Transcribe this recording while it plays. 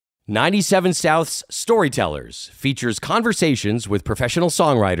97 South's Storytellers features conversations with professional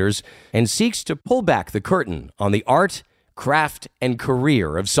songwriters and seeks to pull back the curtain on the art, craft, and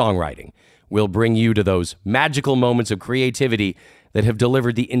career of songwriting. We'll bring you to those magical moments of creativity that have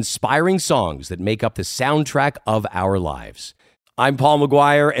delivered the inspiring songs that make up the soundtrack of our lives. I'm Paul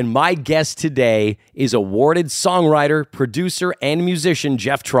McGuire, and my guest today is awarded songwriter, producer, and musician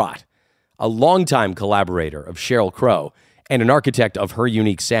Jeff Trott, a longtime collaborator of Sheryl Crow and an architect of her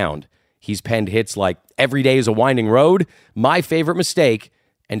unique sound. He's penned hits like Every Day is a Winding Road, My Favorite Mistake,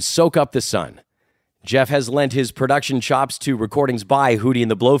 and Soak Up the Sun. Jeff has lent his production chops to recordings by Hootie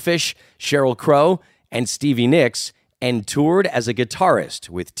and the Blowfish, Sheryl Crow, and Stevie Nicks, and toured as a guitarist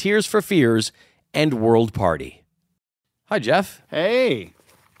with Tears for Fears and World Party. Hi, Jeff. Hey,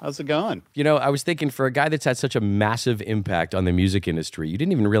 how's it going? You know, I was thinking, for a guy that's had such a massive impact on the music industry, you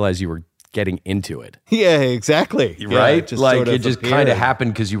didn't even realize you were getting into it. Yeah, exactly. Right? Yeah, like, it just kind of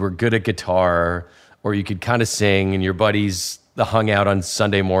happened because you were good at guitar, or you could kind of sing, and your buddies hung out on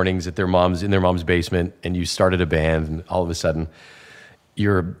Sunday mornings at in their mom's basement, and you started a band, and all of a sudden,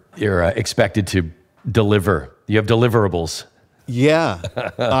 you're expected to deliver. You have deliverables. Yeah.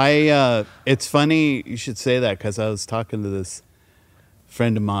 It's funny you should say that, because I was talking to this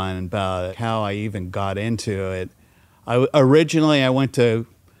friend of mine about how I even got into it. Originally, I went to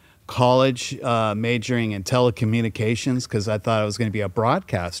college majoring in telecommunications because I thought I was going to be a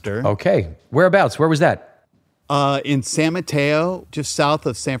broadcaster. Okay. Whereabouts? Where was that? In San Mateo, just south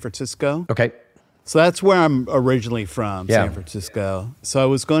of San Francisco. Okay. So that's where I'm originally from, Yeah. San Francisco. So I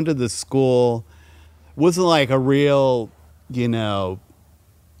was going to this school. It wasn't like a real,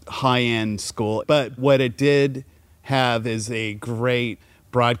 high-end school. But what it did have is a great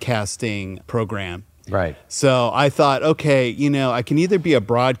broadcasting program. Right. So I thought, okay, I can either be a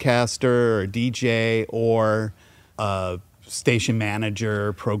broadcaster or a DJ or a station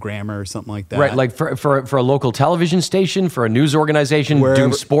manager, programmer, or something like that. Right, like for a local television station, for a news organization,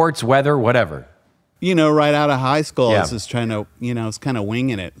 doing sports, weather, whatever. Right out of high school, Yeah. I was just trying to, I was kind of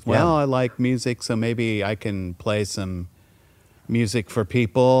winging it. Well, I like music, so maybe I can play some music for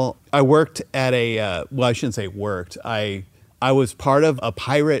people. I worked at I shouldn't say worked. I was part of a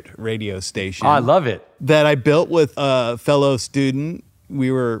pirate radio station. Oh, I love it. That I built with a fellow student. We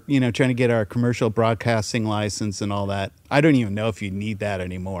were, trying to get our commercial broadcasting license and all that. I don't even know if you need that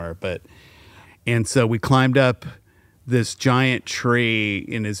anymore, and so we climbed up this giant tree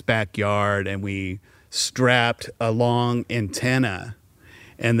in his backyard, and we strapped a long antenna,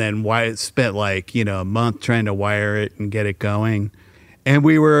 and then spent a month trying to wire it and get it going. And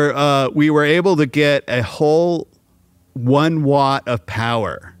we were able to get a whole 1 watt of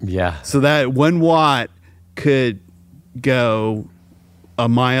power. Yeah. So that 1 watt could go a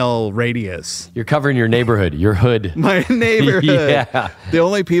mile radius. You're covering your neighborhood, your hood. My neighborhood. Yeah. The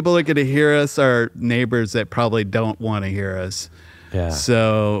only people that are going to hear us are neighbors that probably don't want to hear us. Yeah.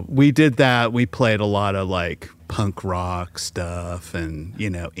 So we did that. We played a lot of punk rock stuff and,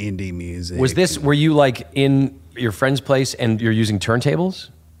 indie music. Were you in your friend's place and you're using turntables?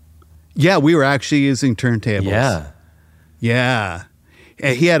 Yeah, we were actually using turntables. Yeah. Yeah.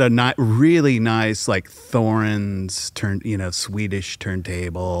 And he had a really nice Thorns Swedish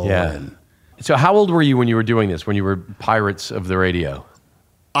turntable. Yeah. So how old were you when you were doing this, when you were pirates of the radio?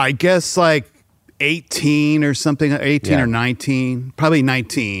 I guess 18 or something, 18 Yeah. or 19, probably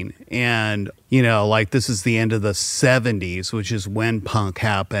 19. And, this is the end of the 70s, which is when punk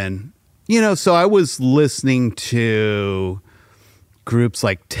happened. So I was listening to groups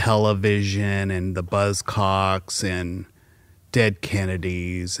like Television and the Buzzcocks and Dead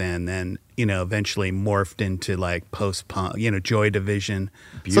Kennedys, and then, eventually morphed into post-punk, Joy Division.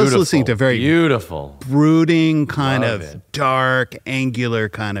 Beautiful. So I was listening to very beautiful, brooding, kind Love of it. dark, angular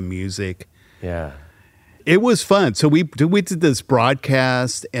kind of music. Yeah. It was fun. So we did this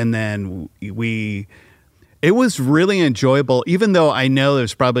broadcast, and then it was really enjoyable, even though I know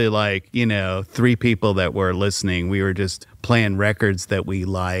there's probably 3 people that were listening. We were just playing records that we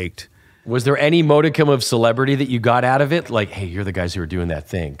liked. Was there any modicum of celebrity that you got out of it? Hey, you're the guys who are doing that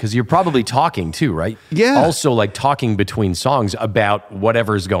thing. Because you're probably talking too, right? Yeah. Also, talking between songs about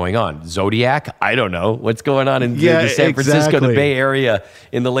whatever's going on. Zodiac? I don't know. What's going on in the San Francisco, the exactly. Bay Area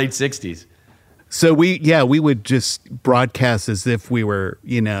in the late 60s? So we would just broadcast as if we were,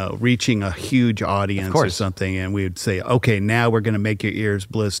 reaching a huge audience or something. And we would say, okay, now we're going to make your ears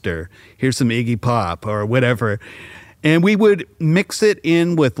blister. Here's some Iggy Pop or whatever. And we would mix it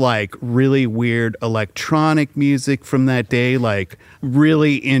in with really weird electronic music from that day,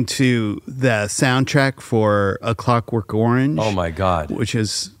 really into the soundtrack for A Clockwork Orange. Oh my God. Which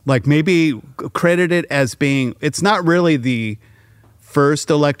is maybe credited as being, it's not really the first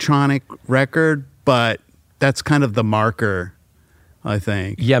electronic record, but that's kind of the marker, I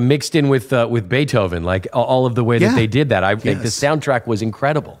think. Yeah, mixed in with Beethoven, like all of the way that they did that. I think the Yes. soundtrack was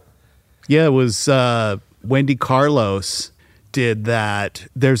incredible. Yeah, it was Wendy Carlos did that.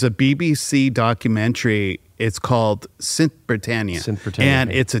 There's a BBC documentary. It's called Synth Britannia. Synth Britannia, and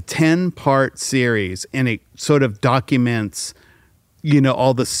okay. it's a 10-part series, and it sort of documents,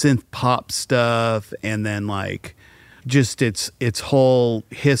 all the synth pop stuff, and then like just its whole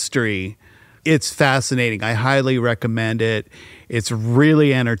history. It's fascinating. I highly recommend it. It's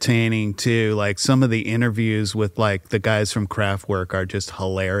really entertaining too. Like some of the interviews with like the guys from Kraftwerk are just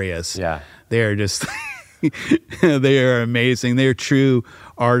hilarious. Yeah. They're just they are amazing. They're true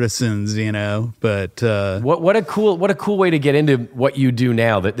artisans, But What a cool way to get into what you do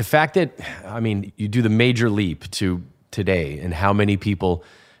now. The fact that you do the major leap to today, and how many people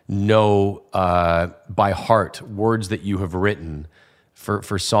know by heart words that you have written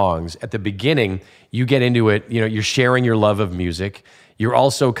for songs. At the beginning, you get into it, you're sharing your love of music. You're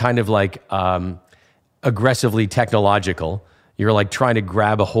also kind of like aggressively technological. You're like trying to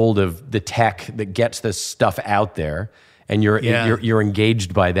grab a hold of the tech that gets this stuff out there, and you're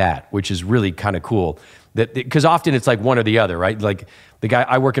engaged by that, which is really kind of cool. Because often it's like one or the other, right? Like the guy,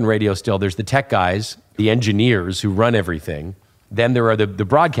 I work in radio still, there's the tech guys, the engineers who run everything. Then there are the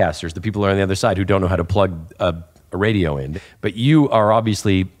broadcasters, the people who are on the other side who don't know how to plug a radio in. But you are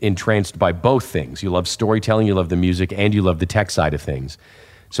obviously entranced by both things. You love storytelling, you love the music, and you love the tech side of things.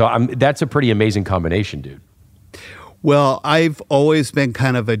 So that's a pretty amazing combination, dude. Well, I've always been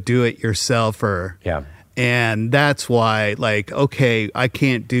kind of a do-it-yourselfer. Yeah. And that's why, like, okay, I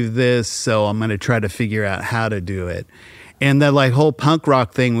can't do this, so I'm going to try to figure out how to do it. And the like whole punk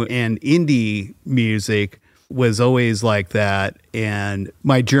rock thing and indie music was always like that. And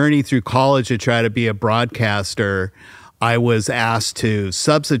my journey through college to try to be a broadcaster, I was asked to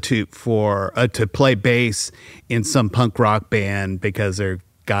substitute to play bass in some punk rock band because their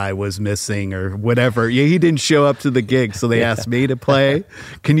guy was missing or whatever. Yeah, he didn't show up to the gig, so they asked me to play.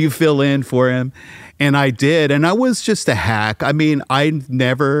 Can you fill in for him? And I did, and I was just a hack. I'd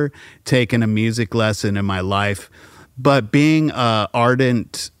never taken a music lesson in my life, but being an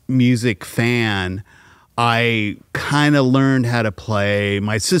ardent music fan, I kind of learned how to play.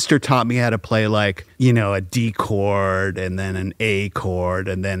 My sister taught me how to play like, a D chord and then an A chord.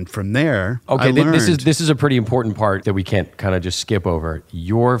 And then from there, okay, I learned. This is a pretty important part that we can't kind of just skip over.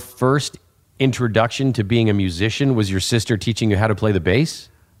 Your first introduction to being a musician was your sister teaching you how to play the bass?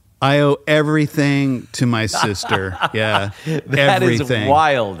 I owe everything to my sister. Yeah. That everything. is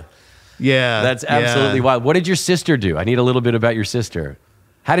wild. Yeah. That's absolutely wild. What did your sister do? I need a little bit about your sister.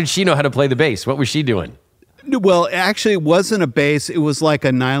 How did she know how to play the bass? What was she doing? Well, actually, it wasn't a bass. It was like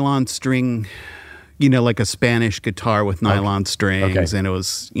a nylon string, like a Spanish guitar with nylon strings. Okay. And it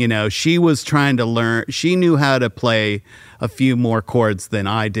was, she was trying to learn. She knew how to play a few more chords than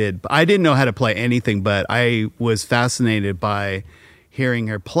I did. I didn't know how to play anything, but I was fascinated by hearing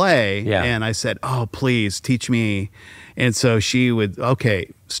her play. Yeah. And I said, oh, please teach me. And so she would,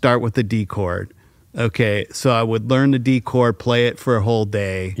 okay, start with the D chord. Okay, so I would learn the D chord, play it for a whole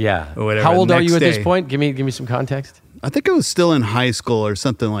day. Yeah. Or whatever. How old are Next you at day, this point? Give me some context. I think I was still in high school or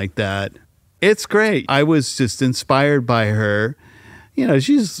something like that. It's great. I was just inspired by her.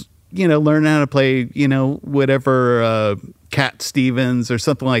 She's, learning how to play, whatever, Cat Stevens or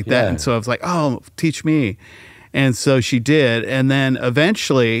something like that. Yeah. And so I was like, oh, teach me. And so she did. And then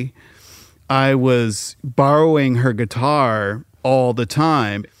eventually I was borrowing her guitar all the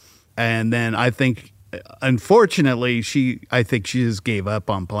time. And then I think, unfortunately, I think she just gave up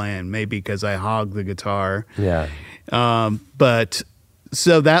on playing, maybe because I hogged the guitar. Yeah. But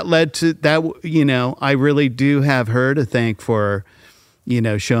so that led to that, I really do have her to thank for,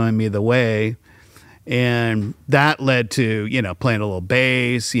 showing me the way. And that led to, playing a little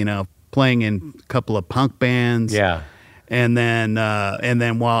bass, playing in a couple of punk bands. Yeah. And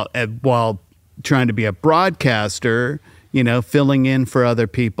then while trying to be a broadcaster, filling in for other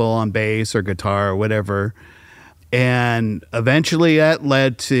people on bass or guitar or whatever. And eventually that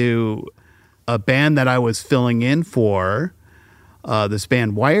led to a band that I was filling in for, this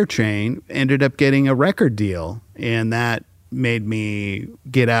band Wire Train, ended up getting a record deal. And that made me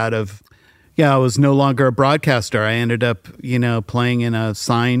get out of, I was no longer a broadcaster. I ended up, playing in a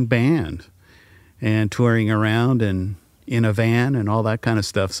signed band and touring around and in a van and all that kind of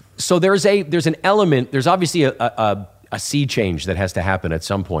stuff. So there's an element, there's obviously a sea change that has to happen at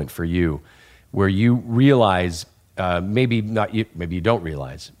some point for you, where you realize, maybe you don't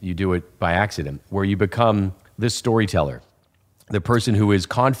realize, you do it by accident, where you become this storyteller, the person who is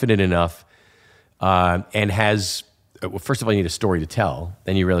confident enough and has well, first of all, you need a story to tell.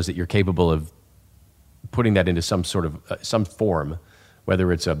 Then you realize that you're capable of putting that into some sort of, some form,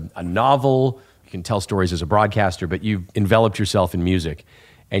 whether it's a novel, you can tell stories as a broadcaster, but you've enveloped yourself in music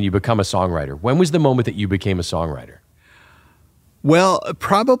and you become a songwriter. When was the moment that you became a songwriter? Well,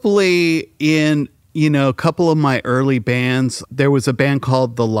 probably in, a couple of my early bands. There was a band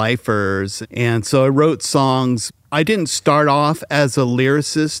called The Lifers, and so I wrote songs. I didn't start off as a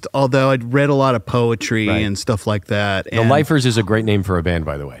lyricist, although I'd read a lot of poetry and stuff like that. The Lifers is a great name for a band,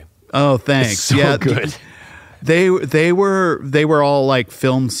 by the way. Oh, thanks. It's so good. They were all like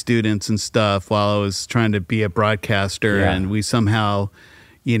film students and stuff while I was trying to be a broadcaster, and we somehow,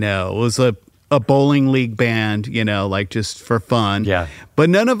 it was a bowling league band, like just for fun. Yeah. But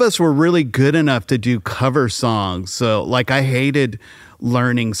none of us were really good enough to do cover songs. So like I hated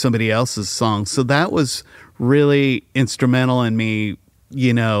learning somebody else's songs. So that was really instrumental in me,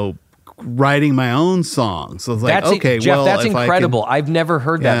 writing my own songs. So I was like, Jeff, that's incredible. I've never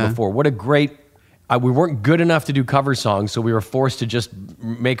heard that before. What a great... we weren't good enough to do cover songs, so we were forced to just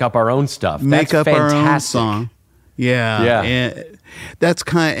make up our own stuff. That's fantastic. Our own song. Yeah. And that's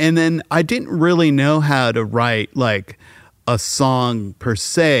and then I didn't really know how to write like a song per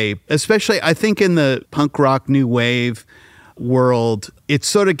se, especially I think in the punk rock new wave world, it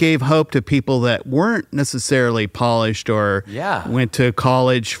sort of gave hope to people that weren't necessarily polished or went to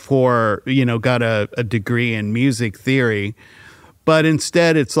college for, got a degree in music theory. But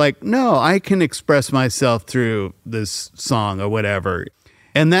instead, it's like, no, I can express myself through this song or whatever.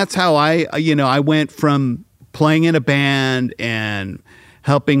 And that's how I went from playing in a band and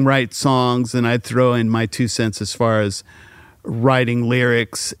helping write songs, and I'd throw in my 2 cents as far as writing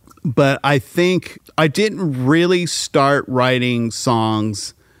lyrics. But I think I didn't really start writing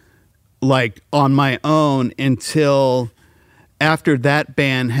songs like on my own until after that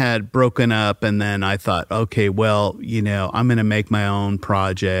band had broken up, and then I thought, okay, well, I'm going to make my own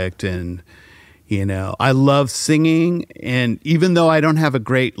project. And, I love singing. And even though I don't have a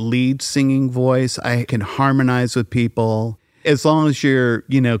great lead singing voice, I can harmonize with people. As long as you're,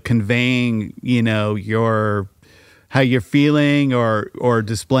 conveying, how you're feeling or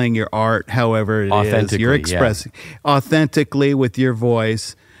displaying your art, however it is, you're expressing authentically with your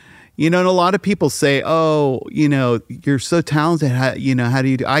voice. And a lot of people say, oh, you're so talented. How do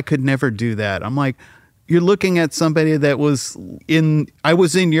you do? I could never do that. I'm like, you're looking at somebody that I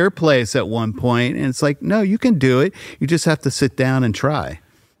was in your place at one point, and it's like, no, you can do it. You just have to sit down and try.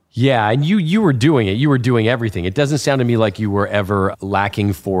 Yeah, and you were doing it. You were doing everything. It doesn't sound to me like you were ever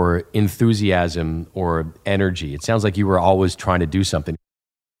lacking for enthusiasm or energy. It sounds like you were always trying to do something.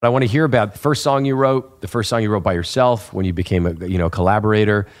 But I want to hear about the first song you wrote by yourself, when you became a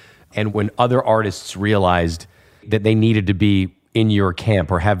collaborator, and when other artists realized that they needed to be in your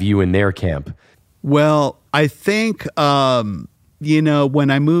camp or have you in their camp. Well, I think, when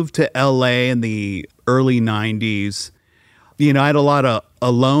I moved to LA in the early 90s, I had a lot of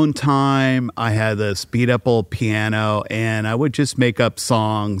alone time. I had this beat up old piano, and I would just make up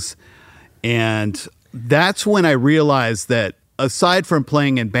songs. And that's when I realized that aside from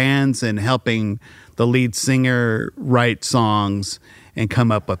playing in bands and helping the lead singer write songs and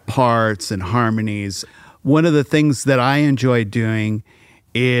come up with parts and harmonies, one of the things that I enjoy doing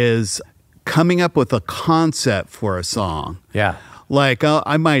is coming up with a concept for a song. Yeah. Like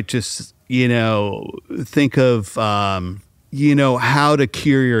I might just, think of, how to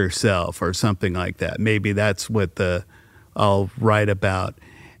cure yourself or something like that. Maybe that's what I'll write about.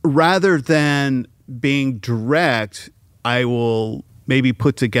 Rather than being direct, I will maybe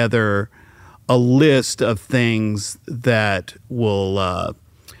put together a list of things that will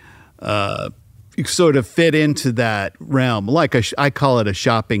sort of fit into that realm. Like I call it a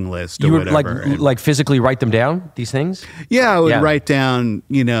shopping list or you would whatever. Like physically write them down, these things? Yeah, I would write down,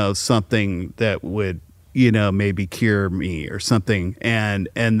 something that would, maybe cure me or something, and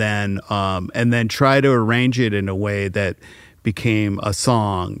then try to arrange it in a way that became a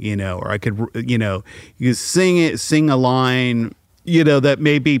song, or I could, you sing a line, that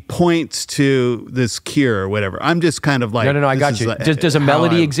maybe points to this cure or whatever. I'm just kind of like... No, I got you. Does a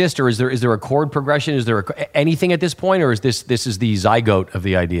melody exist, or is there a chord progression? Is there anything at this point, or is this is the zygote of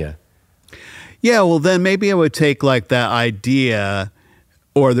the idea? Yeah, well, then maybe I would take like that idea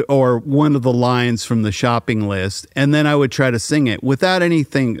or one of the lines from the shopping list, and then I would try to sing it without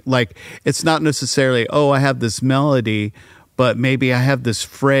anything. Like, it's not necessarily, I have this melody, but maybe I have this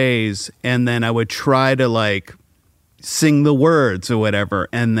phrase, and then I would try to like sing the words or whatever,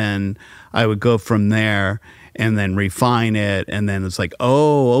 and then I would go from there and then refine it, and then it's like,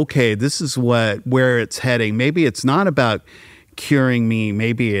 okay, this is where it's heading. Maybe it's not about curing me.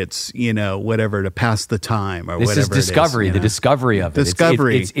 Maybe it's, whatever, to pass the time or this whatever. This is discovery, the discovery of it.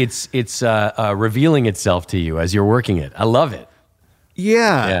 Discovery. It's revealing itself to you as you're working it. I love it.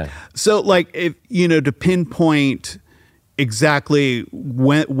 Yeah. So like, if, to pinpoint exactly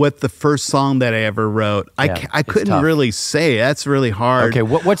what the first song that I ever wrote, I couldn't really say. That's really hard. Okay.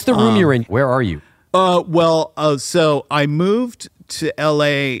 What's the room you're in? Where are you? So I moved to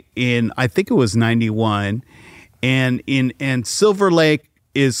LA in, I think it was 91, and Silver Lake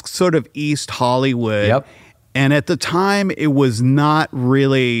is sort of East Hollywood. Yep. And at the time it was not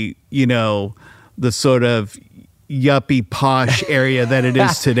really, the sort of yuppie posh area that it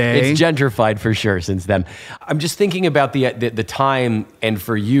is today. It's gentrified for sure since then. I'm just thinking about the time, and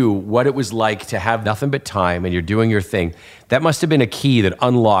for you, what it was like to have nothing but time and you're doing your thing. That must have been a key that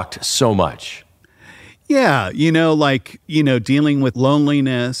unlocked so much. Yeah, dealing with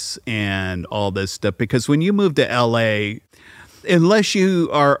loneliness and all this stuff. Because when you move to LA, unless you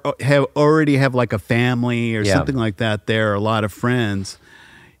already have like a family or something like that, there are a lot of friends.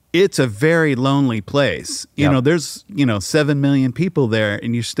 It's a very lonely place. There's 7 million people there,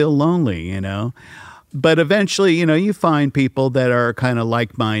 and you're still lonely. But eventually, you find people that are kind of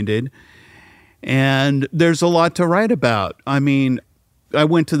like-minded, and there's a lot to write about. I mean, I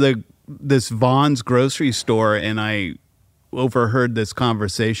went to this Vaughn's grocery store, and I overheard this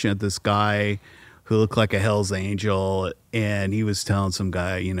conversation with this guy who looked like a Hell's Angel, and he was telling some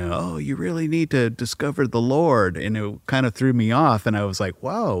guy, oh, you really need to discover the Lord, and it kind of threw me off, and I was like,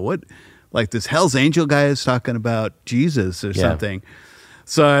 wow, what? Like this Hell's Angel guy is talking about Jesus or something.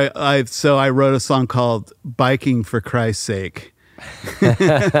 So I wrote a song called "Biking for Christ's Sake."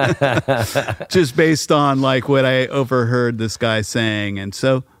 Just based on like what I overheard this guy saying, and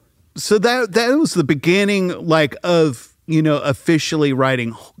so that was the beginning, like, of officially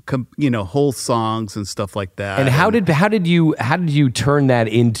writing whole songs and stuff like that. And how did you turn that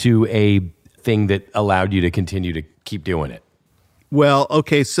into a thing that allowed you to continue to keep doing it? Well,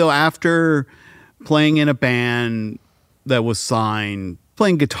 okay, so after playing in a band that was signed,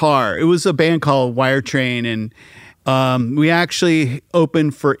 playing guitar, it was a band called Wire Train, and we actually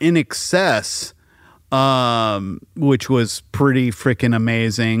opened for In Excess, which was pretty freaking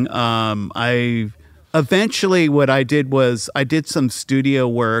amazing. Eventually what I did was I did some studio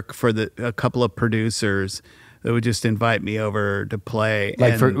work for a couple of producers that would just invite me over to play.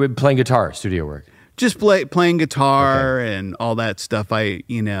 Like for playing guitar, studio work? Just playing guitar and all that stuff. I'd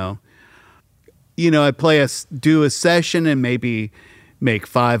do a session and maybe make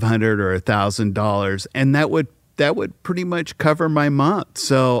 $500 or $1,000, and that would pretty much cover my month.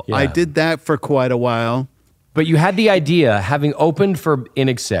 So I did that for quite a while. But you had the idea, having opened for In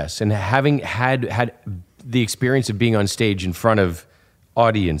Excess and having had the experience of being on stage in front of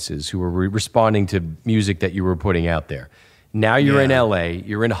audiences who were responding to music that you were putting out there. Now you're in LA,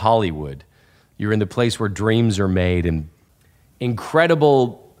 you're in Hollywood, you're in the place where dreams are made and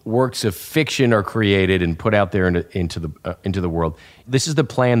incredible works of fiction are created and put out there into the world. This is the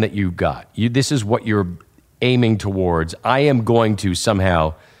plan that you got. This is what you're aiming towards. I am going to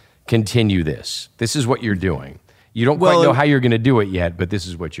somehow continue this. This is what you're doing. You don't quite know how you're going to do it yet, but this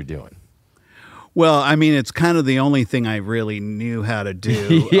is what you're doing. Well, I mean, it's kind of the only thing I really knew how to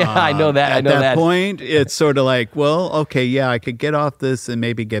do. I know that. At that point, it's sort of like, well, okay, yeah, I could get off this and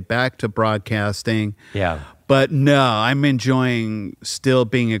maybe get back to broadcasting. Yeah. But no, I'm enjoying still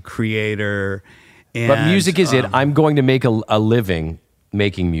being a creator. And, but music is it. I'm going to make a living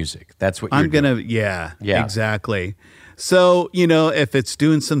making music. That's what you're doing. Yeah, exactly. So, if it's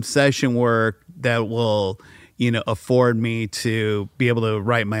doing some session work that will, afford me to be able to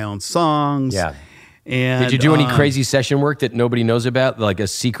write my own songs. Yeah. And did you do any crazy session work that nobody knows about, like a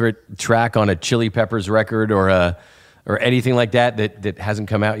secret track on a Chili Peppers record or anything like that hasn't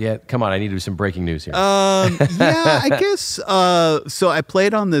come out yet? Come on, I need to do some breaking news here. I guess. So I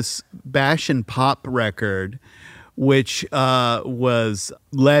played on this Bash and Pop record, which was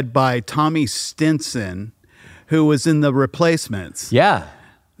led by Tommy Stinson, who was in the Replacements. Yeah.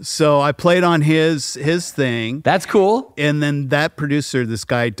 So I played on his thing. That's cool. And then that producer, this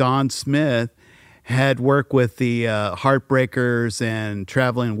guy, Don Smith, had worked with the Heartbreakers and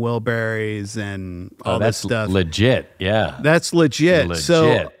Traveling Wilburys and all that stuff. Legit, yeah. That's legit.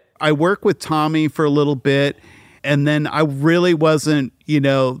 So I worked with Tommy for a little bit, and then I really wasn't,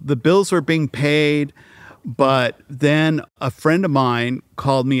 the bills were being paid, but then a friend of mine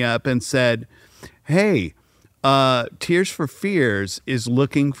called me up and said, hey, Tears for Fears is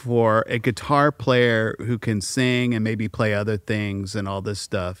looking for a guitar player who can sing and maybe play other things and all this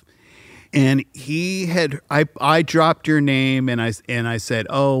stuff. And I dropped your name and I said,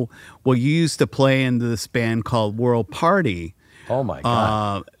 oh, well, you used to play in this band called World Party. Oh my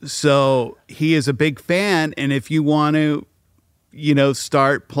God. So he is a big fan. And if you want to,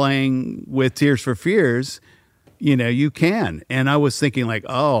 start playing with Tears for Fears, you can. And I was thinking like,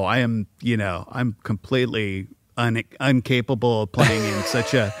 oh, I'm completely incapable of playing in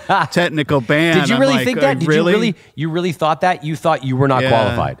such a technical band. Did you really think that? You really thought that? You thought you were not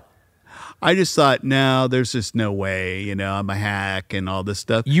qualified? I just thought, no, there's just no way, I'm a hack and all this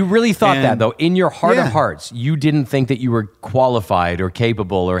stuff. You really thought that, though? In your heart of hearts, you didn't think that you were qualified or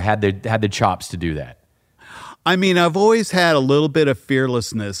capable or had the chops to do that? I mean, I've always had a little bit of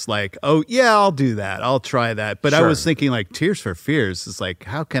fearlessness, like, oh, yeah, I'll do that. I'll try that. But I was thinking, like, Tears for Fears is like,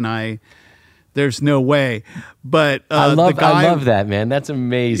 how can I? There's no way. But I love that, man. That's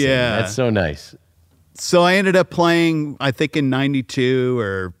amazing. Yeah. That's so nice. So I ended up playing, I think in 92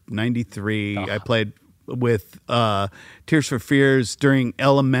 or 93, I played with Tears for Fears during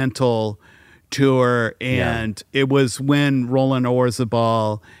Elemental tour, and it was when Roland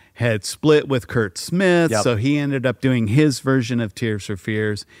Orzabal had split with Kurt Smith, so he ended up doing his version of Tears for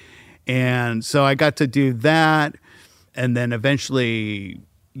Fears. And so I got to do that, and then eventually,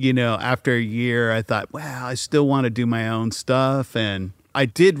 after a year, I thought, wow, I still want to do my own stuff, and I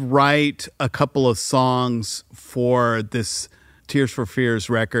did write a couple of songs for this Tears for Fears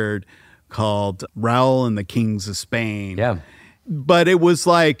record called Raoul and the Kings of Spain. Yeah. But it was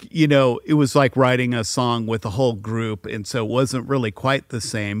like, it was like writing a song with a whole group. And so it wasn't really quite the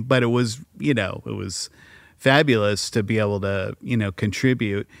same, but it was, it was fabulous to be able to,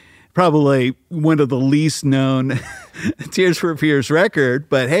 contribute. Probably one of the least known Tears for Fears record,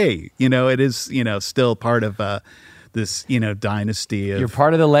 but hey, it is, still part of this, dynasty of. You're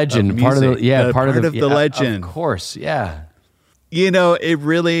part of the legend. Part of the legend. Of course, yeah. It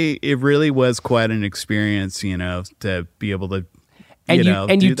really was quite an experience, to be able to,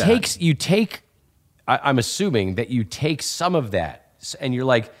 I'm assuming that you take some of that, and you're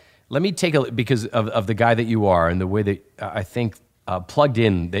like, let me take because of the guy that you are and the way that I think plugged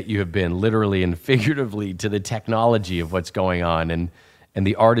in that you have been literally and figuratively to the technology of what's going on and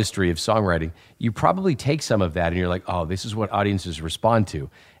the artistry of songwriting, you probably take some of that and you're like, oh, this is what audiences respond to.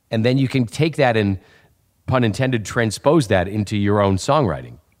 And then you can take that and, pun intended, transpose that into your own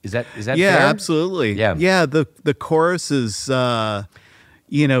songwriting. Is that fair? Yeah, absolutely. Yeah, the choruses,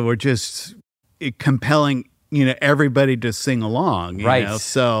 were just compelling, everybody to sing along. Right.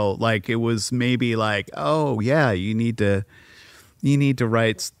 So like it was maybe like, oh yeah, you need to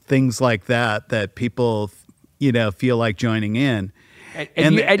write things like that people, feel like joining in.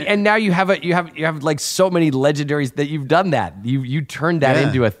 And now you have like so many legendaries that you've done that. You turned that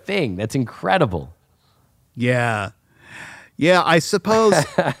into a thing. That's incredible. Yeah. Yeah, I suppose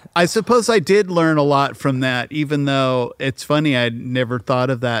I did learn a lot from that, even though it's funny, I'd never thought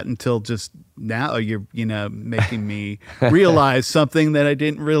of that until just now. You're, making me realize something that I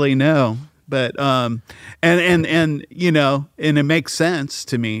didn't really know. But and it makes sense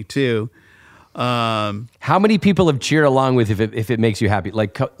to me too. How many people have cheered along with if it makes you happy?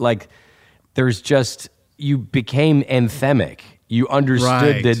 Like there's just, you became anthemic. You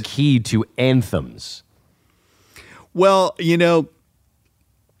understood the key to anthems. Well,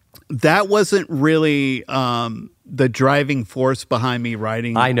 that wasn't really the driving force behind me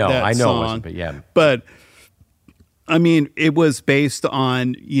writing that song. I know it wasn't, but yeah. But I mean, it was based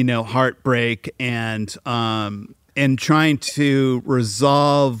on, heartbreak and trying to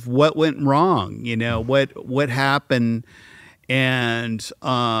resolve what went wrong, what happened, and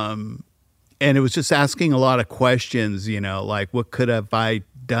it was just asking a lot of questions, like what could have I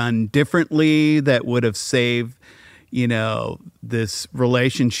done differently that would have saved, this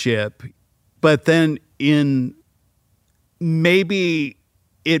relationship. But then in maybe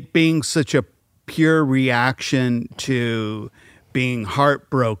it being such a pure reaction to being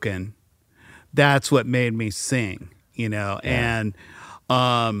heartbroken, that's what made me sing, and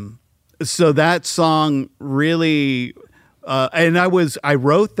so that song really, and I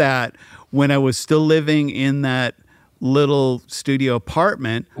wrote that when I was still living in that little studio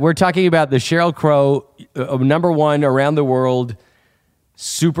apartment. We're talking about the Sheryl Crow number one around the world,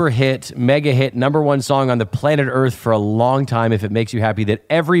 super hit, mega hit, number one song on the planet Earth for a long time, If It Makes You Happy, that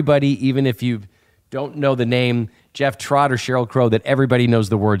everybody, even if you don't know the name Jeff Trott or Sheryl Crow, that everybody knows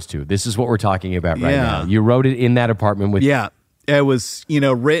the words to. This is what we're talking about right now. You wrote it in that apartment with... Yeah, it was,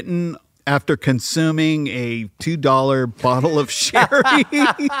 written after consuming a $2 bottle of sherry.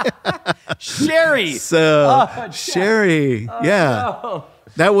 Sherry! So, sherry, No.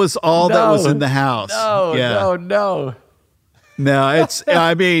 That was all that was in the house. No. No, it's,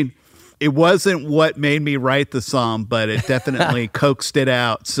 I mean, it wasn't what made me write the song, but it definitely coaxed it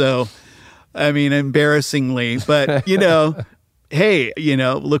out. So, I mean, embarrassingly, but, hey,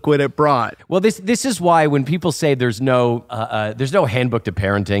 look what it brought. Well, this is why when people say there's no handbook to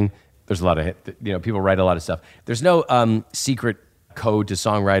parenting, there's a lot of people write a lot of stuff. There's no secret code to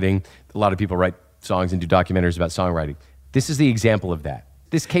songwriting. A lot of people write songs and do documentaries about songwriting. This is the example of that.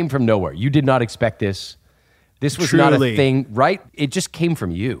 This came from nowhere. You did not expect this. This was not a thing, right? It just came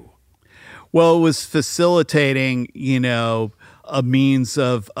from you. Well, it was facilitating, a means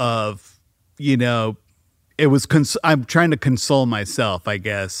of it was, I'm trying to console myself, I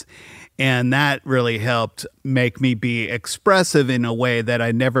guess. And that really helped make me be expressive in a way that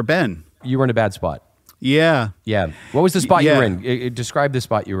I'd never been. You were in a bad spot. Yeah. Yeah. What was the spot you were in? Describe the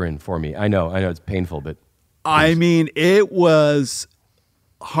spot you were in for me. I know it's painful, but. I mean, it was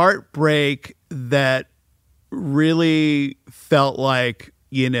heartbreak that really felt like,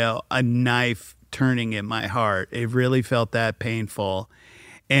 a knife turning in my heart. It really felt that painful.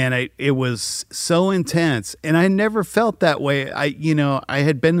 And it was so intense. And I never felt that way. I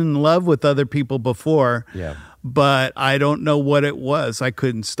had been in love with other people before, but I don't know what it was. I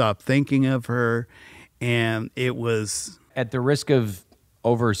couldn't stop thinking of her. And it was... At the risk of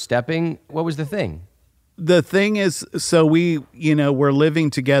overstepping, what was the thing? The thing is, so we, we're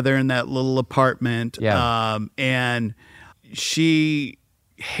living together in that little apartment. Yeah. And she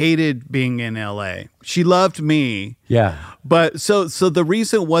hated being in LA. She loved me. Yeah. But so the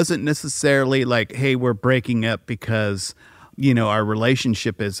reason wasn't necessarily like, hey, we're breaking up because, our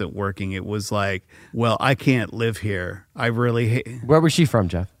relationship isn't working. It was like, well, I can't live here. I really hate. Where was she from,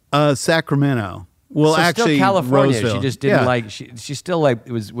 Jeff? Sacramento. Well, so actually, still California. Roseville. She just didn't like. She still like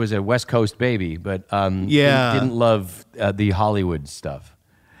was a West Coast baby, but didn't love the Hollywood stuff.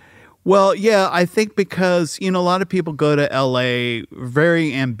 Well, yeah, I think because a lot of people go to LA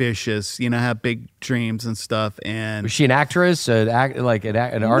very ambitious, have big dreams and stuff. And was she an actress, an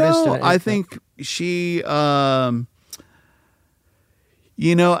artist? No, I think she, at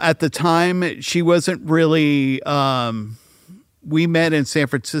the time, she wasn't really. We met in San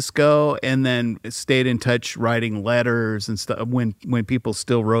Francisco and then stayed in touch writing letters and stuff when people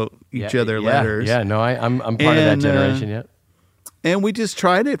still wrote each other letters. Yeah, no, I'm part of that generation, yeah. And we just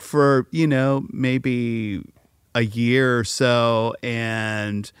tried it for, maybe a year or so.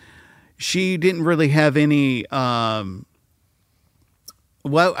 And she didn't really have any, well,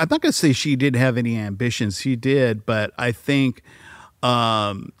 I'm not going to say she didn't have any ambitions. She did, but I think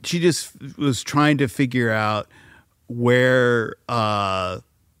she just was trying to figure out where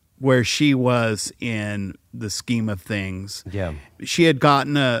she was in the scheme of things. Yeah. She had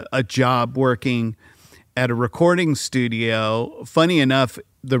gotten a job working at a recording studio. Funny enough,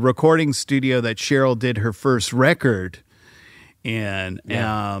 the recording studio that Cheryl did her first record in.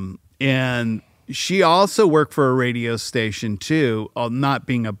 And she also worked for a radio station too, not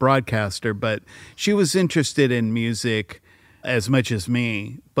being a broadcaster, but she was interested in music as much as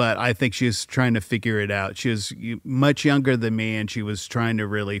me, but I think she was trying to figure it out. She was much younger than me, and she was trying to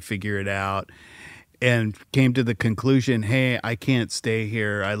really figure it out and came to the conclusion, hey, I can't stay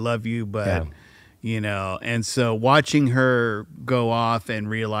here. I love you, but, and so watching her go off and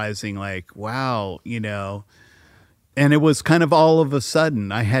realizing like, wow, and it was kind of all of a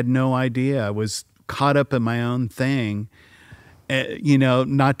sudden. I had no idea. I was caught up in my own thing,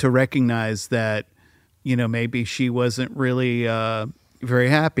 not to recognize that, maybe she wasn't really very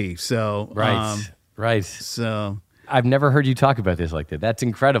happy. So right. So I've never heard you talk about this like that. That's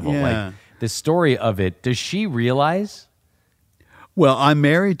incredible. Yeah. Like the story of it. Does she realize? Well, I'm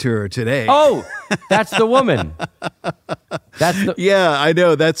married to her today. Oh, that's the woman. Yeah, I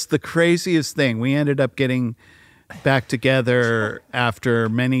know. That's the craziest thing. We ended up getting back together after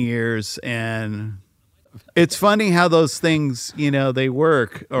many years, and it's funny how those things, they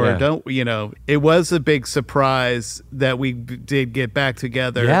work or don't, it was a big surprise that we did get back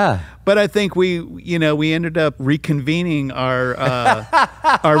together. Yeah. But I think we ended up reconvening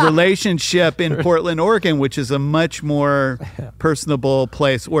our relationship in Portland, Oregon, which is a much more personable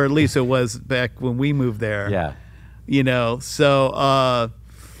place, or at least it was back when we moved there. Yeah. So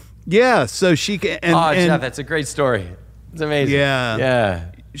she and Jeff, that's a great story. It's amazing. Yeah. Yeah.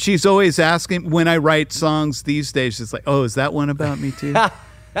 She's always asking when I write songs these days. She's like, "Oh, is that one about me too?"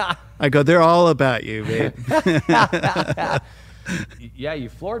 I go, "They're all about you, babe." Yeah, you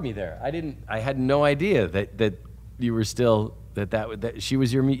floored me there. I had no idea that you were still that she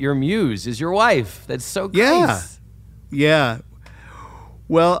was your muse, is your wife. That's so great. Yeah.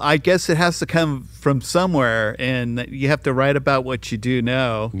 Well, I guess it has to come from somewhere, and you have to write about what you do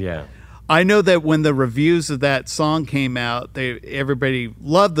know. Yeah. I know that when the reviews of that song came out, everybody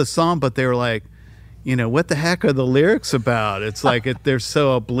loved the song, but they were like, what the heck are the lyrics about? It's like they're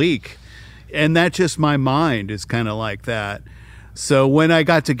so oblique. And that's just my mind is kind of like that. So when I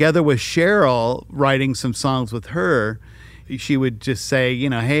got together with Cheryl, writing some songs with her, she would just say,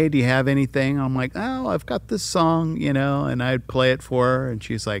 hey, do you have anything? I'm like, oh, I've got this song, and I'd play it for her. And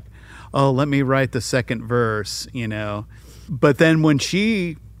she's like, oh, let me write the second verse, But then when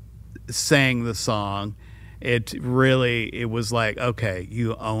she sang the song, it was like, okay,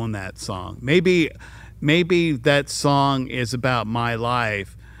 you own that song. Maybe that song is about my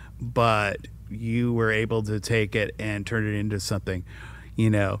life, but you were able to take it and turn it into something,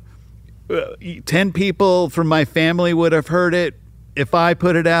 10 people from my family would have heard it if I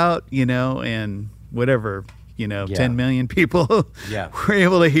put it out, and whatever, 10 million people were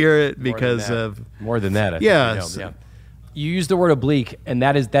able to hear it because of more than that. I think, You use the word oblique, and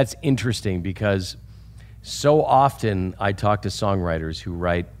that's interesting because so often I talk to songwriters who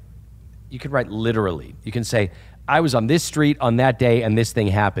write. You could write literally. You can say, "I was on this street on that day, and this thing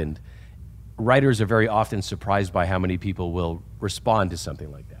happened." Writers are very often surprised by how many people will respond to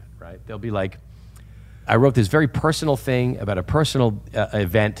something like that. Right? They'll be like, I wrote this very personal thing about a personal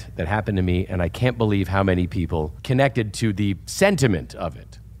event that happened to me, and I can't believe how many people connected to the sentiment of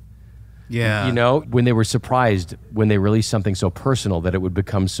it. Yeah. When they were surprised when they released something so personal that it would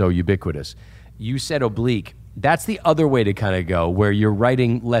become so ubiquitous. You said oblique. That's the other way to kind of go, where you're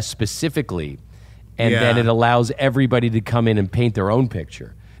writing less specifically, and then it allows everybody to come in and paint their own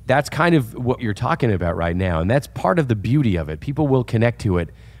picture. That's kind of what you're talking about right now, and that's part of the beauty of it. People will connect to it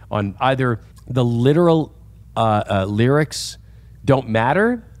on either the literal lyrics don't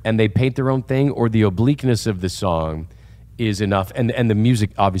matter and they paint their own thing, or the obliqueness of the song is enough. And the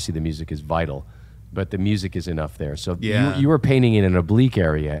music, obviously the music is vital, but the music is enough there. So you are painting in an oblique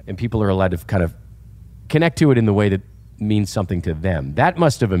area, and people are allowed to kind of connect to it in the way that means something to them. That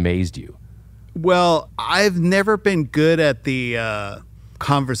must have amazed you. Well, I've never been good at the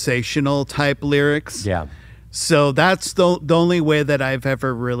conversational type lyrics. Yeah. So that's the only way that I've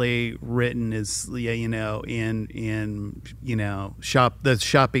ever really written is, in the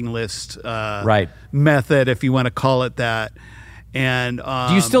shopping list method, if you want to call it that. And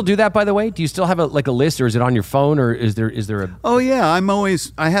do you still do that, by the way? Do you still have a list, or is it on your phone, or is there a? Oh yeah,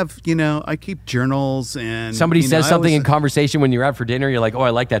 I have I keep journals, and somebody says something in conversation when you're out for dinner. You're like, oh, I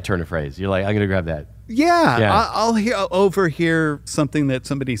like that turn of phrase. You're like, I'm gonna grab that. Yeah. I'll overhear something that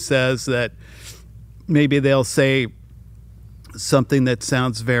somebody says that. Maybe they'll say something that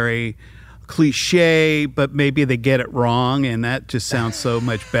sounds very cliche, but maybe they get it wrong, and that just sounds so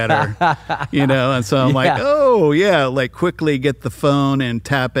much better, And so I'm like, oh yeah, like quickly get the phone and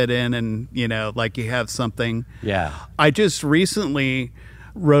tap it in, and like you have something. Yeah. I just recently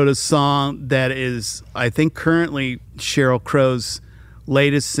wrote a song that is, I think, currently Sheryl Crow's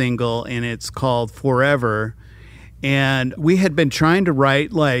latest single, and it's called Forever. And we had been trying to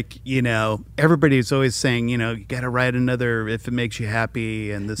write, everybody's always saying, you got to write another If It Makes You Happy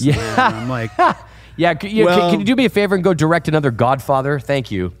and this and that. And I'm like, can you do me a favor and go direct another Godfather?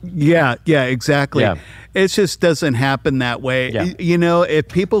 Thank you. Yeah, exactly. Yeah. It just doesn't happen that way. Yeah. If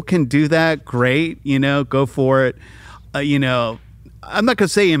people can do that, great, go for it. I'm not going to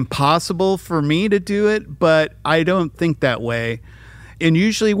say impossible for me to do it, but I don't think that way. And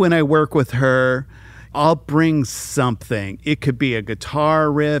usually when I work with her, I'll bring something. It could be a guitar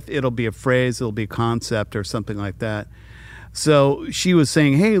riff, it'll be a phrase, it'll be a concept or something like that. So she was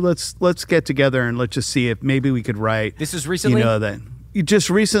saying, hey, let's get together and let's just see if maybe we could write. This is recently? Just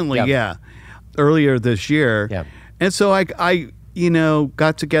recently, yeah. Earlier this year. Yeah. And so I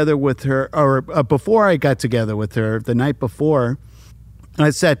got together with her, or before I got together with her, the night before,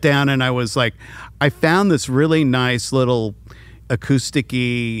 I sat down and I was like, I found this really nice little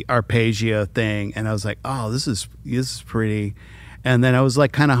acoustic-y arpeggio thing, and I was like, oh, this is pretty. And then I was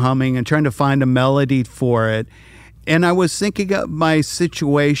like kind of humming and trying to find a melody for it, and I was thinking of my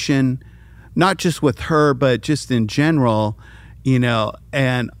situation, not just with her but just in general,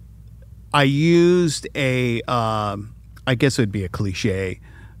 and I used I guess it would be a cliche,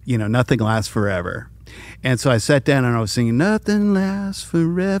 nothing lasts forever. And so I sat down and I was singing Nothing Lasts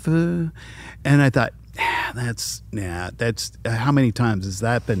Forever, and I thought, that's how many times has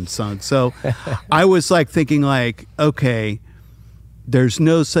that been sung? So I was like thinking like, okay, there's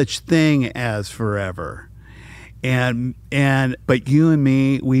no such thing as forever, but you and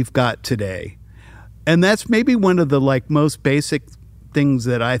me, we've got today. And that's maybe one of the most basic things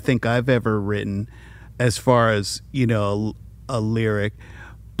that I think I've ever written as far as a lyric.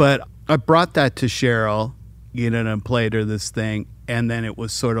 But I brought that to Cheryl, and played her this thing, and then it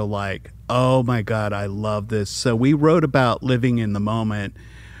was sort of like, oh my God, I love this. So we wrote about living in the moment,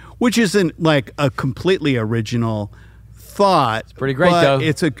 which isn't like a completely original thought. It's pretty great, though.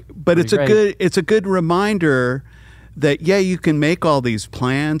 It's a good reminder that you can make all these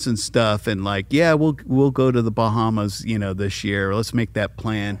plans and stuff, and like, we'll go to the Bahamas, this year. Let's make that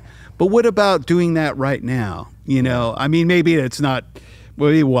plan. But what about doing that right now? I mean, maybe it's not.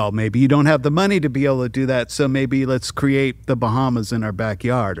 Well, maybe you don't have the money to be able to do that, so maybe let's create the Bahamas in our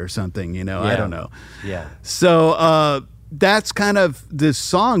backyard or something. I don't know. Yeah. So that's kind of, this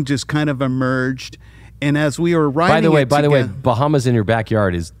song just kind of emerged. And as we were writing, by the way, Bahamas in your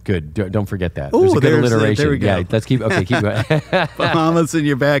backyard is good. Don't forget that. Ooh, there's a good alliteration. There we go. Yeah, let's keep going. Bahamas in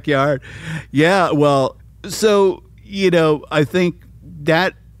your backyard. Yeah. Well, so I think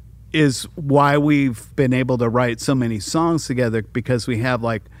that is why we've been able to write so many songs together, because we have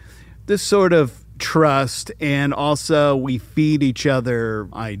like this sort of trust, and also we feed each other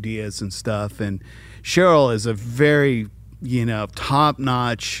ideas and stuff. And Cheryl is a very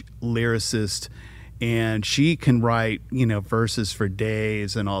top-notch lyricist, and she can write, verses for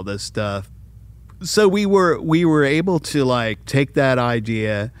days and all this stuff. So we were able to like take that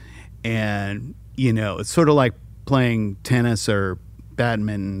idea, and it's sort of like playing tennis or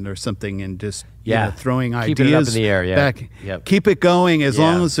badminton or something, and just throwing ideas, keeping it up in the air, back. Yep. Keep it going as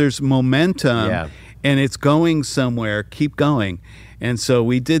long as there's momentum, and it's going somewhere. Keep going. And so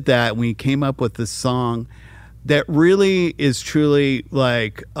we did that, and we came up with this song that really is truly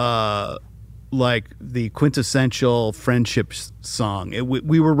like the quintessential friendship song.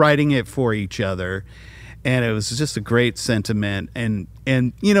 We were writing it for each other, and it was just a great sentiment. And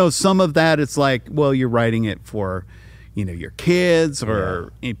some of that, it's like, well, you're writing it for your kids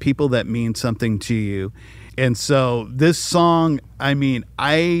or people that mean something to you. And so this song, I mean,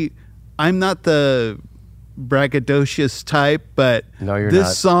 I'm not the braggadocious type, but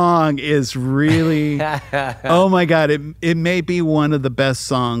this song is really, oh my God, it may be one of the best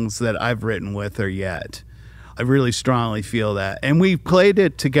songs that I've written with her yet. I really strongly feel that. And we played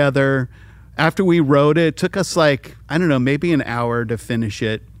it together. After we wrote it, it took us like, I don't know, maybe an hour to finish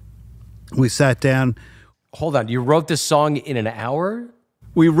it. We sat down. Hold on, you wrote this song in an hour?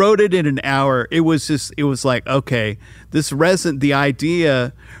 We wrote it in an hour. It was like, okay, the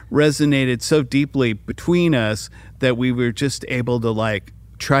idea resonated so deeply between us that we were just able to like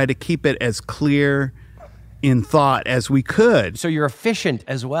try to keep it as clear in thought as we could. So you're efficient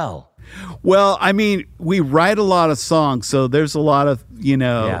as well. Well, I mean, we write a lot of songs, so there's a lot of,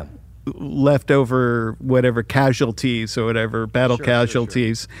 leftover whatever casualties or whatever battle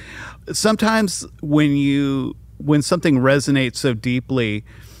casualties. Sure. Sometimes when something resonates so deeply,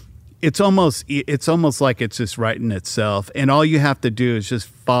 it's almost like it's just writing itself, and all you have to do is just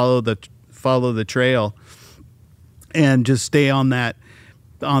follow the trail and just stay on that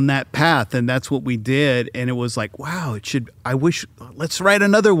path. And that's what we did. And it was like, wow, let's write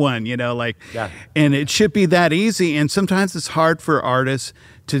another one, and it should be that easy. And sometimes it's hard for artists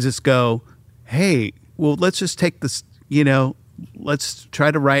to just go, hey, well, let's just take this, let's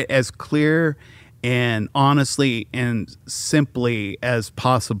try to write as clear and honestly and simply as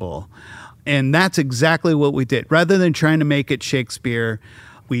possible. And that's exactly what we did. Rather than trying to make it Shakespeare,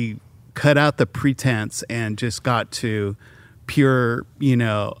 we cut out the pretense and just got to pure,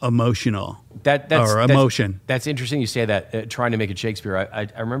 emotional emotion. That's interesting you say that, trying to make it Shakespeare. I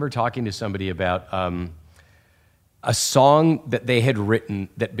remember talking to somebody about a song that they had written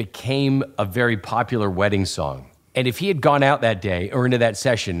that became a very popular wedding song. And if he had gone out that day or into that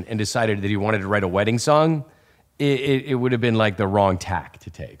session and decided that he wanted to write a wedding song, it would have been like the wrong tack to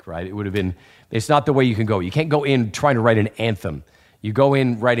take, right? It would have been, it's not the way you can go. You can't go in trying to write an anthem. You go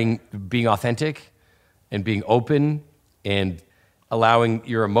in being authentic and being open and allowing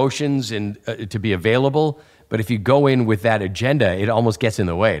your emotions and to be available. But if you go in with that agenda, it almost gets in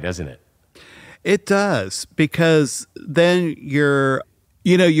the way, doesn't it? It does, because then you're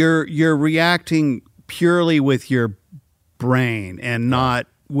reacting purely with your brain and not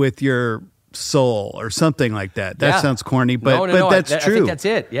with your soul or something like that. That sounds corny, but that's true. I think that's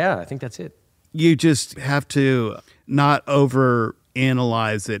it. Yeah, I think that's it. You just have to not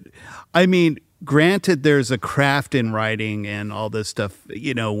overanalyze it. I mean, granted, there's a craft in writing and all this stuff,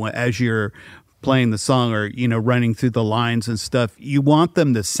 as you're playing the song or, running through the lines and stuff, you want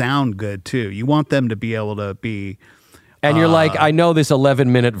them to sound good too. You want them to be able to be... And you're like, I know this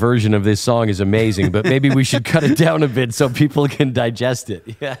 11-minute version of this song is amazing, but maybe we should cut it down a bit so people can digest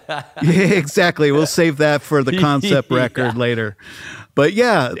it. Yeah, exactly. We'll save that for the concept record later. But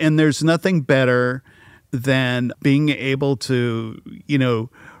yeah, and there's nothing better than being able to,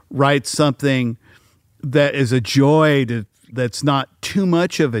 write something that is a joy that's not too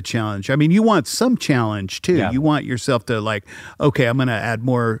much of a challenge. I mean, you want some challenge too. Yeah. You want yourself to like, okay, I'm going to add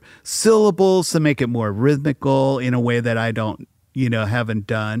more syllables to make it more rhythmical in a way that I don't, haven't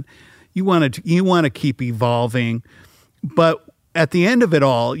done. you want to keep evolving, but at the end of it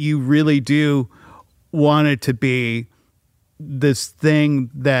all, you really do want it to be this thing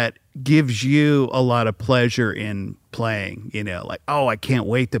that gives you a lot of pleasure in playing, like, oh, I can't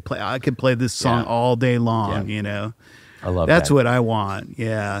wait to play. I can play this song all day long, I love That's that. what I want.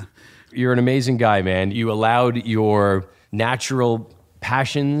 Yeah. You're an amazing guy, man. You allowed your natural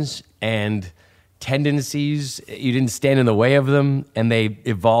passions and tendencies, you didn't stand in the way of them, and they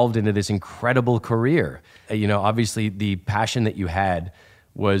evolved into this incredible career. Obviously the passion that you had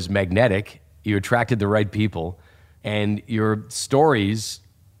was magnetic. You attracted the right people, and your stories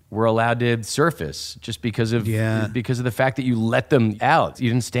were allowed to surface just because of the fact that you let them out. You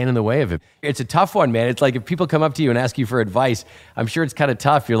didn't stand in the way of it. It's a tough one, man. It's like if people come up to you and ask you for advice, I'm sure it's kind of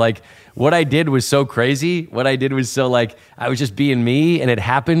tough. You're like, what I did was so crazy. What I did was so like, I was just being me and it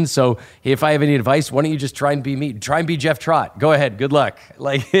happened. So if I have any advice, why don't you just try and be me? Try and be Jeff Trott. Go ahead. Good luck.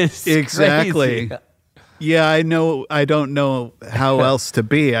 Like, it's exactly. Crazy. Yeah, I know. I don't know how else to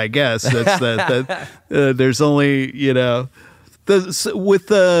be, I guess. That's that. There's only, and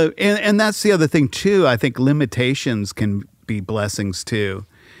that's the other thing too. I think limitations can be blessings too.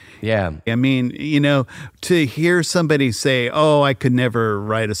 Yeah. I mean, to hear somebody say, "Oh, I could never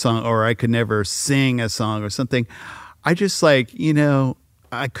write a song," or "I could never sing a song," or something, I just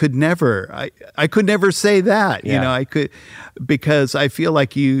I could never. I could never say that. I could, because I feel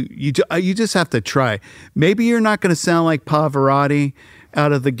like you just have to try. Maybe you're not going to sound like Pavarotti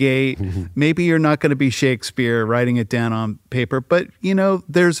out of the gate. Maybe you're not going to be Shakespeare writing it down on paper, but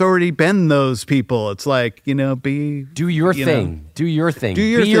there's already been those people. It's like, do your thing. Do your thing. Do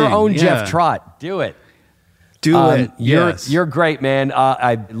your Be your thing, own yeah. Jeff Trott. Do it. Do it. Yes. You're great, man.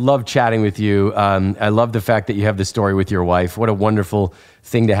 I love chatting with you. I love the fact that you have the story with your wife. What a wonderful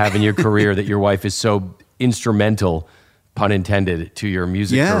thing to have in your career, that your wife is so instrumental, pun intended, to your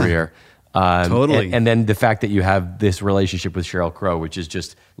music career. Totally. And then the fact that you have this relationship with Sheryl Crow, which is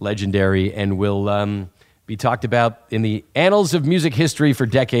just legendary and will be talked about in the annals of music history for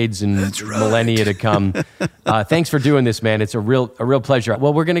decades and millennia to come. Thanks for doing this, man. It's a real pleasure.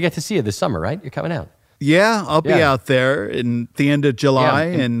 Well, we're going to get to see you this summer, right? You're coming out. Yeah, I'll be out there in the end of July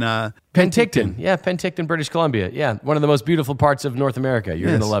in Penticton. Yeah, Penticton, British Columbia. Yeah, one of the most beautiful parts of North America. You're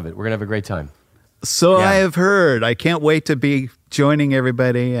going to love it. We're going to have a great time. So I have heard. I can't wait to be joining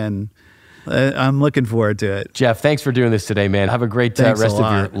everybody, and I'm looking forward to it. Jeff, thanks for doing this today, man. Have a great rest of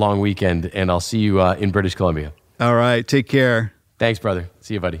your long weekend, and I'll see you in British Columbia. All right, take care. Thanks, brother.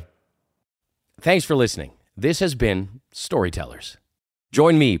 See you, buddy. Thanks for listening. This has been Storytellers.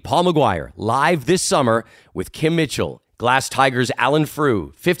 Join me, Paul McGuire, live this summer with Kim Mitchell, Glass Tigers' Alan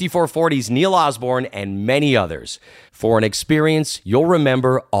Frew, 5440's Neil Osborne, and many others for an experience you'll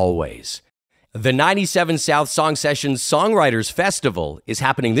remember always. The 97 South Song Sessions Songwriters Festival is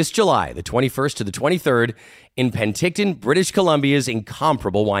happening this July, the 21st to the 23rd, in Penticton, British Columbia's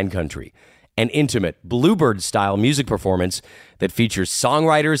incomparable wine country. An intimate Bluebird-style music performance that features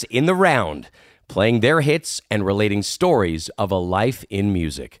songwriters in the round, playing their hits and relating stories of a life in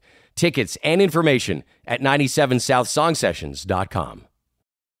music. Tickets and information at 97southsongsessions.com.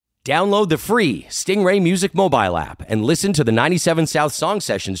 Download the free Stingray Music mobile app and listen to the 97 South Song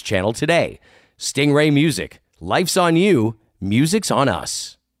Sessions channel today. Stingray Music. Life's on you. Music's on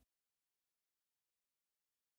us.